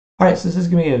Alright, so this is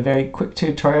going to be a very quick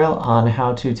tutorial on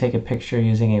how to take a picture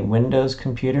using a Windows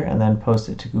computer and then post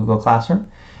it to Google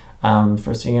Classroom.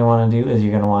 First thing you want to do is you're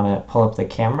going to want to pull up the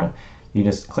camera. You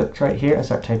just click right here and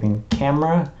start typing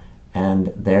camera,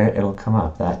 and there it'll come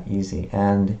up that easy.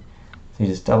 And so you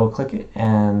just double click it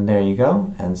and there you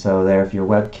go. And so there, if your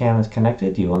webcam is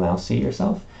connected, you will now see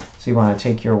yourself. So you want to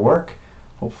take your work.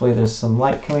 Hopefully there's some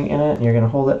light coming in it, and you're going to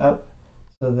hold it up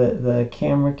so that the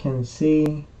camera can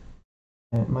see.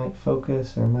 And it might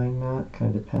focus or might not,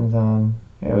 kind of depends on,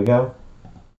 there we go.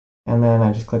 And then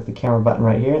I just click the camera button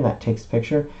right here and that takes the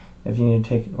picture. If you need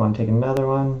to want to take another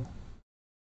one,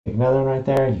 take another one right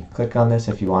there. You click on this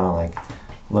if you want to like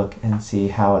look and see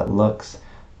how it looks.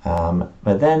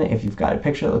 But then if you've got a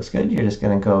picture that looks good, you're just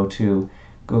going to go to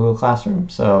Google Classroom.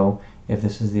 So if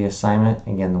this is the assignment,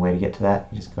 again, the way to get to that,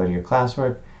 you just go to your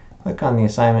classwork, click on the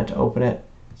assignment to open it,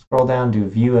 scroll down, do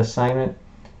View Assignment.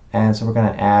 And so we're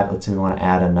going to add, let's say we want to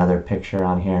add another picture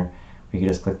on here. We can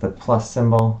just click the plus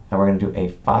symbol, and we're going to do a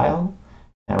file,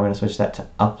 and we're going to switch that to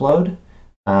upload.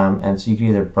 And so you can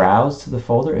either browse to the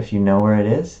folder if you know where it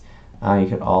is. You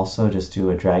could also just do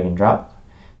a drag and drop.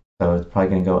 So it's probably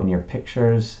going to go in your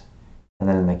pictures and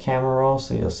then in the camera roll,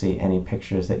 so you'll see any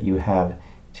pictures that you have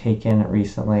taken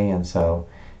recently. And so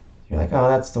you're like, oh,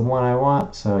 that's the one I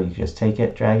want. So you just take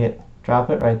it, drag it, drop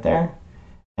it right there,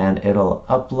 and it'll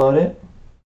upload it.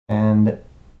 And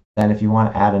then if you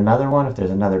want to add another one, if there's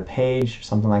another page or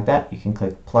something like that, you can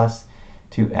click plus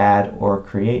to add or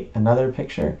create another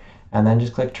picture, and then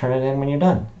just click turn it in when you're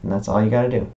done. And that's all you got to do.